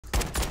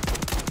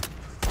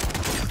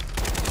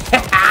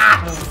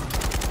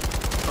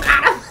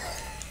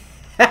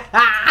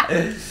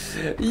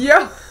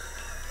Yo!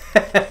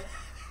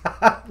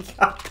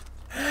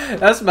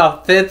 That's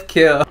my 5th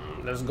kill.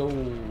 Let's go.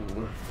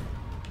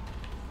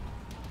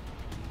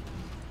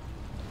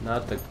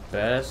 Not the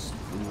best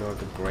nor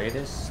the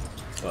greatest,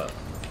 but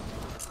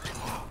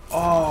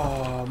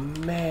oh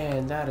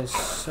man, that is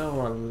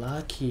so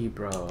unlucky,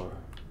 bro.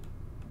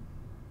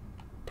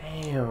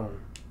 Damn.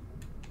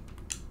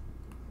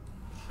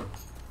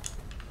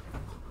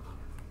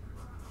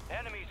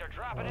 Enemies are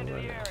dropping into the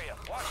area.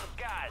 Watch the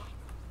skies.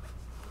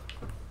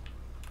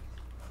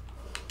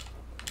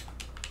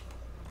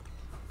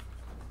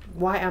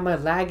 Why am I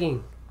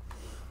lagging?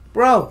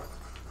 Bro!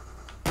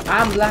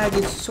 I'm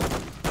lagging so...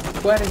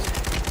 What is...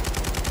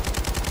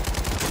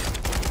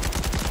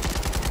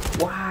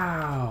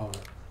 Wow!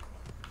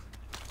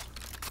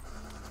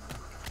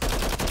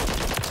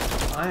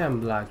 I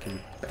am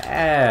lagging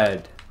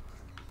bad.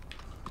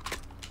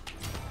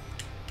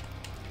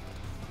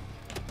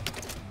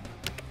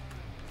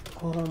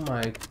 Oh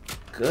my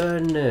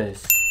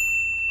goodness.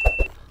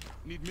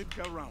 Need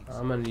mid-cal rounds.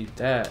 I'm gonna need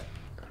that.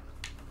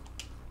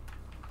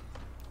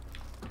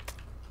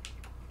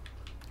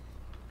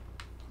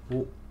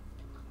 Oh.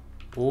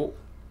 Oh.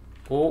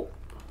 Oh.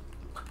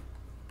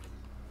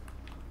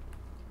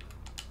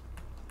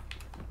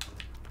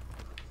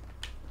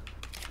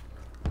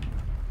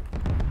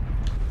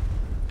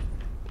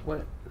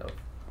 What?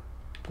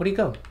 Where'd he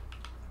go?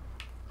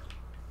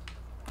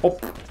 Oh.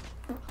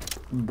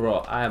 Bro,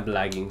 I am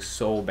lagging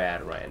so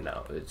bad right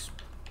now. It's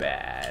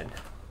bad.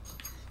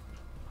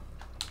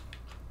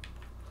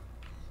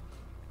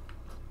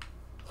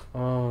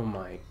 Oh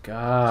my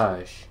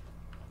gosh.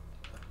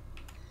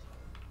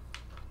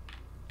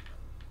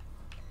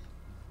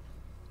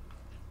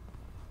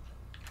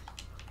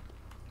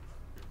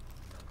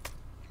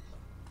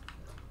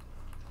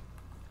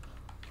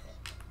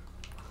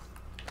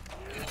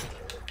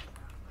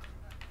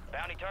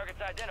 Bounty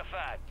targets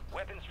identified.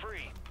 Weapons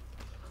free.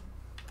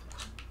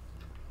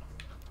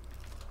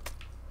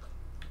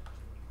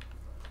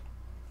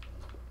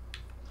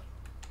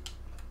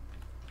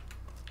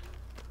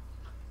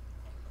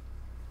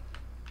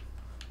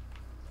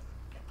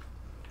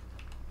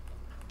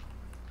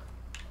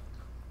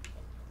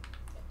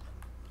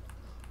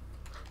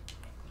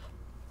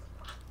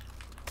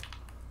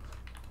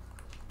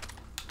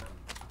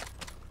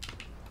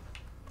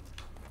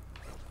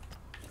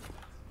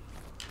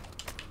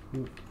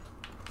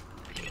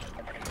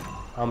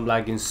 I'm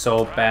lagging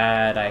so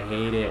bad, I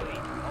hate it.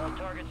 All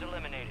targets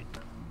eliminated.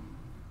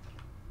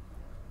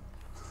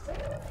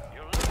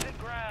 You're losing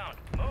ground.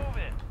 Move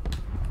it.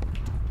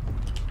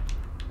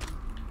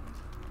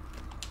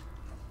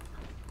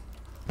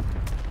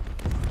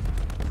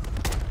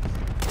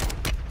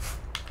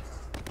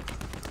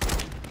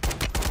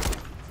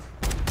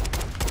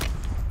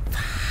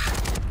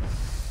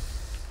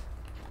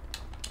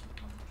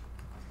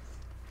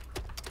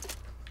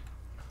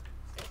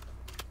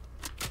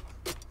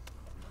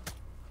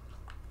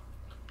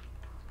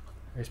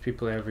 There's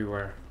people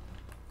everywhere.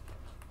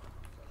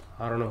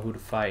 I don't know who to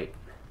fight.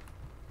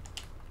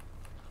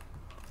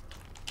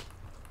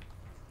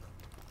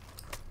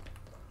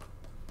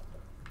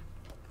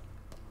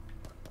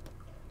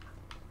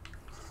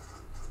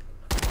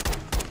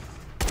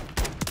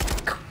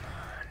 Come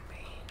on, man.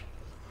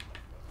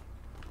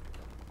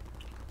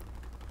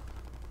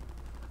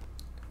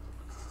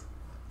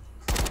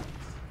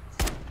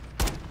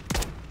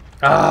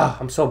 Ah,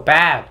 I'm so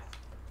bad.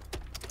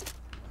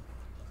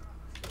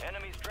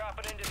 Enemies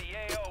dropping into the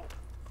AO.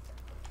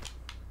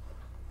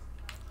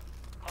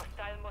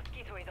 Hostile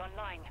mosquito is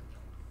online.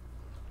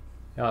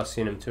 Y'all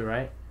seen him too,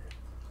 right?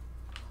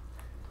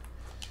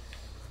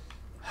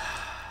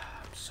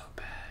 I'm so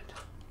bad.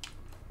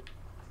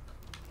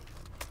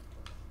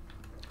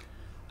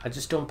 I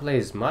just don't play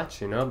as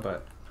much, you know,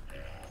 but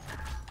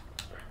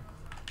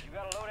You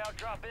got a loadout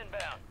drop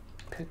inbound.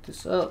 pick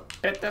this up.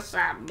 Pick this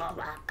up.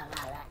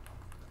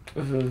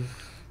 Who's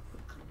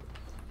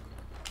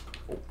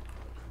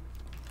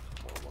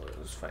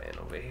fighting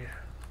over here?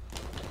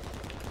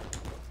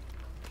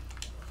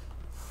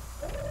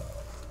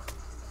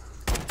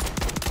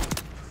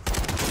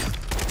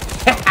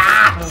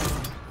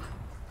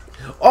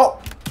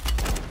 Oh!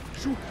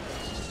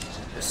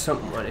 There's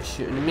someone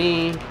shooting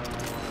me.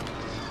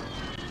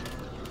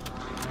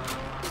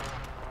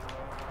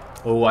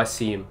 Oh, I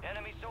see him.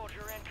 Enemy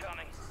soldier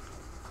incoming.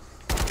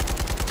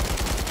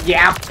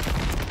 Yeah.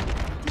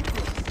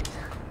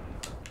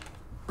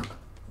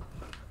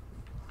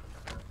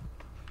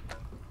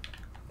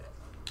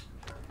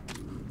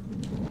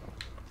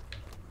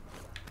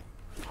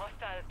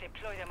 Hostiles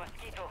deploy the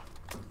mosquito.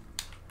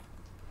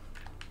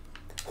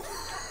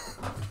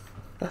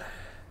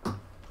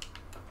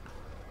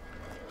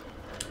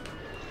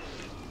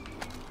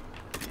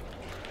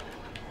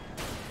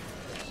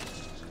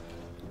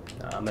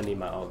 I'm gonna need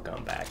my alt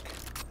gun back.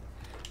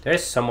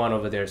 There's someone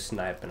over there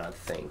sniping, I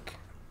think.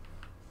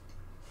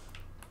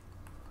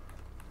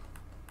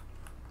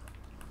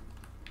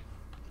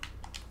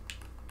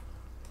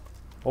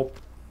 Oh.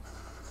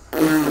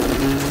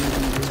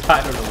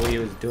 I don't know what he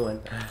was doing.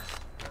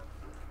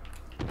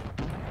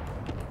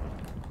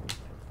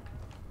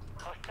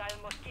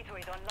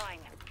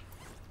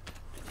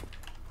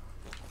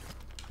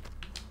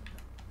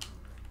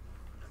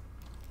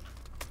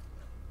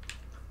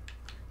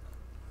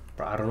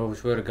 Bro, I don't know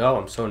which way to go.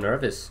 I'm so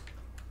nervous.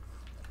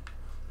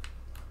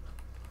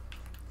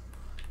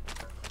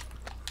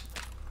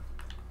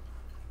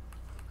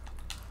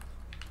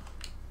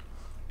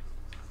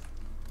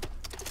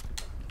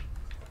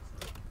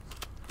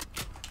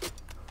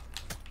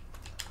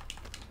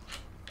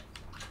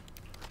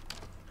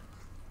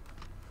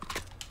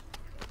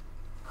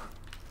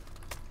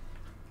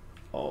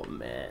 Oh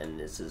man,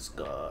 this is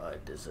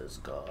good. This is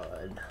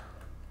good.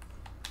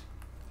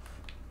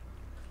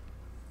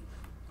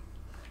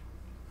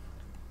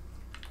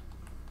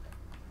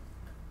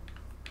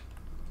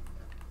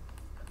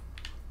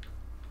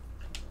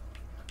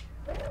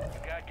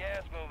 Got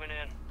gas moving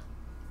in.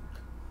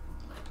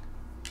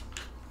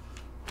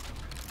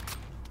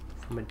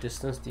 From a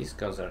distance, these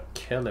guns are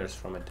killers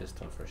from a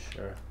distance for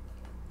sure.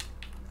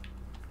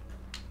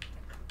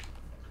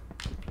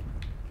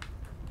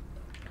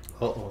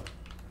 Uh-oh.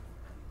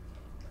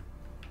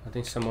 I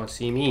think someone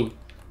see me.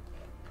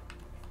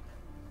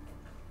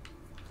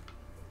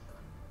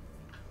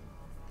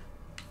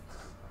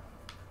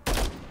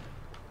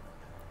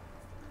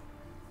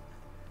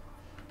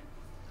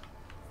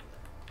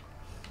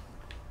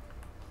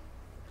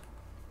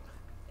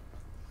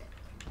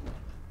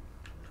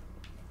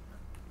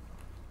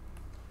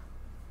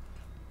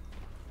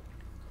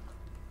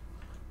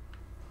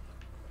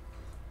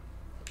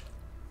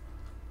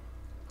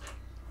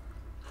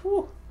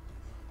 Whew.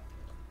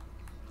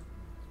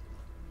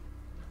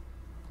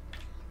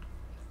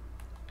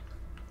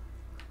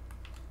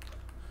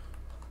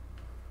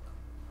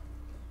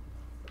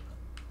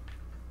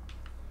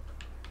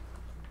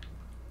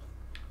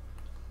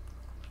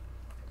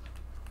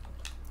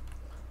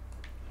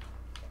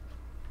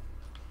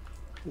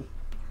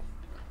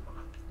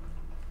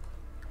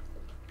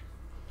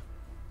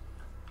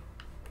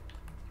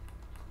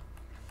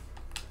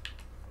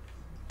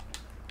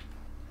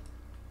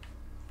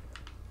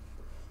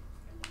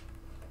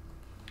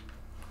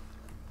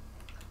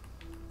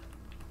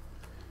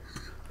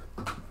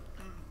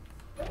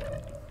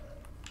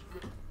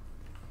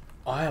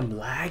 I am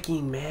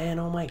lagging, man.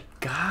 Oh my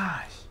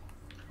gosh.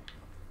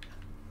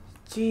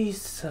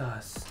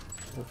 Jesus.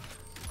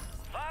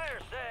 Fire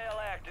sale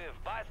active.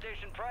 Buy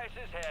station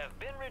prices have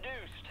been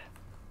reduced.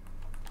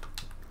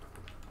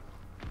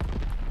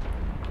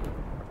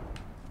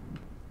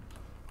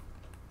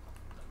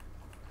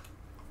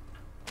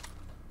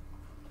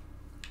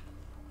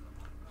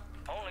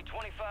 Only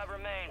 25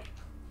 remain.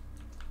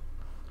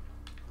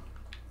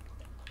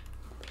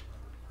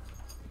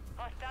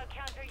 Hostile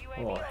counter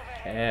UAV Oh,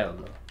 overhead. hell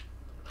no.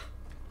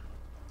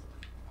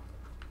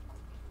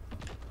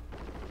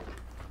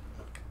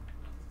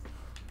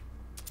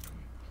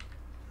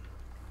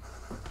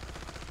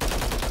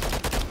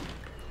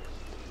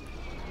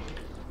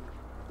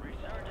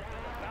 Resurgence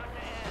is about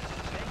to end.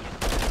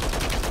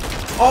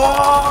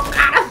 Oh,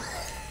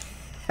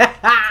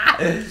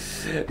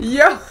 God.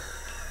 Yo.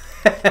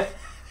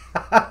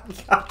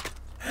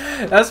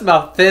 That's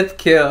my 5th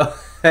kill.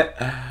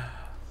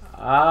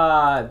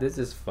 Ah, this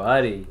is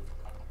funny.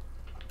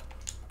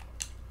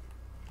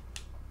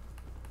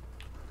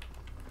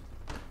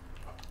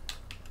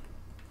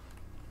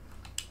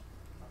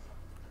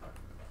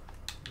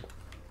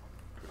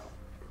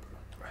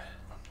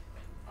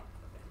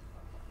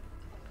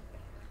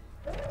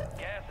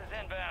 Gas is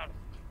inbound.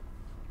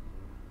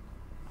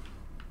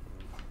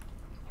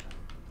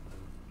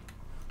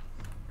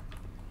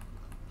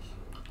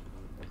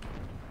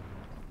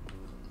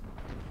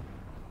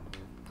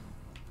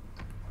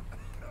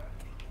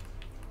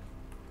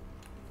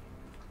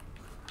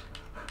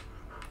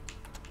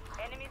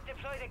 Enemies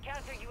deploy the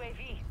counter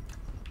UAV.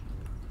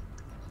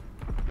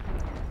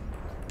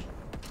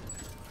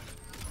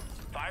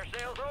 Fire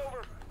sale's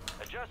over.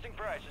 Adjusting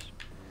prices.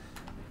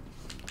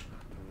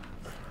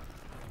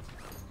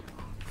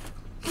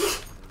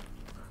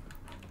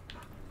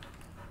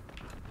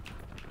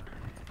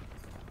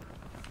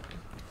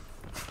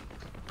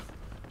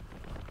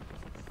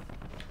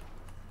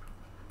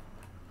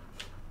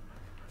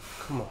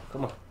 Come on,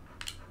 come on.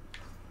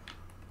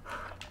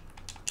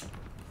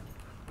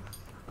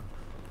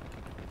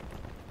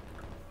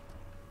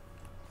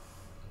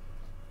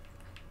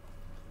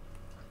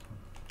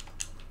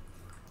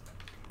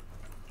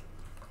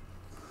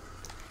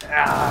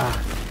 Ah.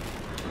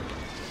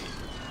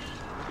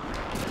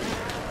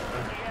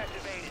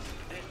 Deactivated.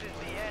 This is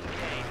the end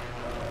game.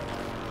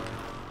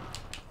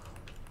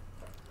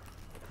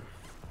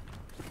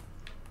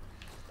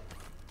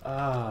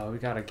 Ah, we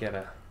gotta get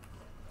a.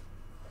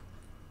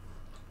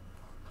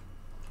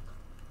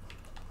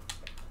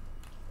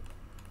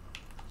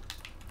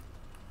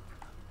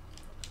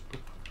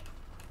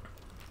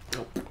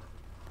 Nope.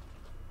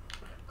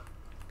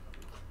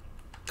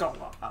 Go.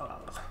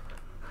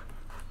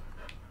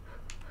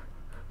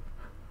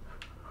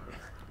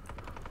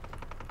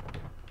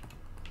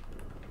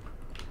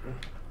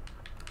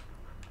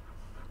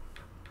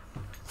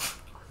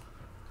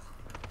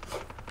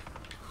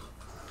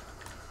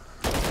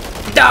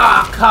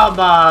 Ah, come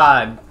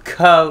on!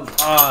 Come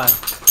on!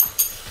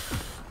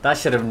 That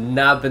should have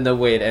not been the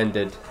way it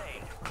ended.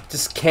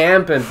 Just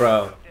camping,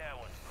 bro. That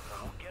one.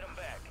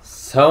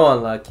 So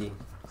unlucky.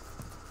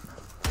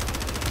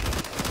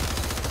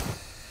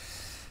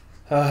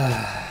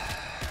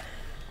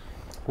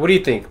 What do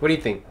you think? What do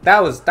you think?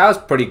 That was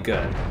pretty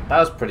good. That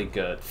was pretty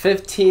good.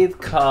 15th,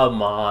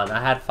 come on.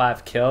 I had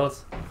 5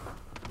 kills.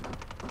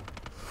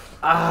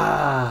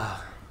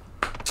 Ah.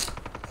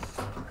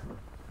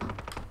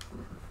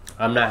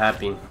 I'm not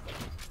happy.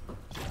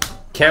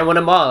 Can't win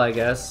them all, I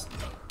guess.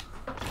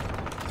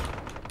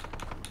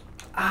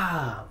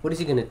 Ah, what is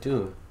he gonna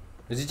do?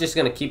 Is he just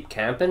gonna keep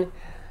camping?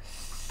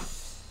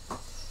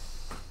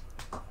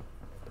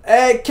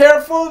 Hey,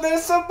 careful,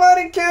 there's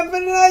somebody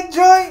camping in that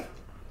joint.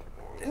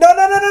 No.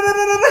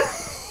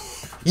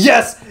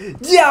 Yes!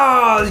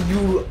 Yeah,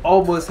 you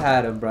almost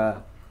had him,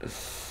 bruh.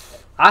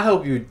 I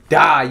hope you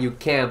die, you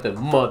camping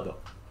mother.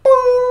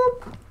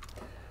 Boop.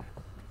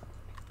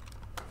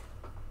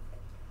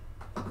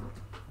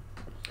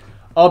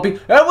 Oh,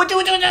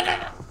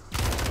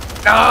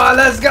 oh,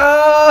 let's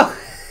go!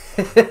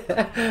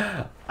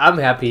 I'm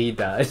happy he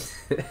died.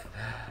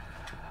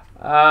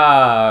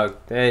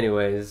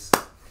 Anyways.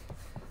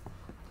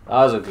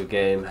 That was a good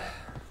game.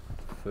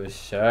 For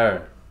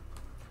sure.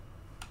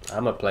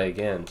 I'm gonna play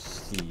again.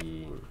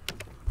 See.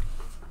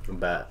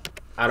 But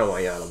I don't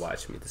want y'all to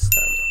watch me this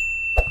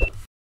time.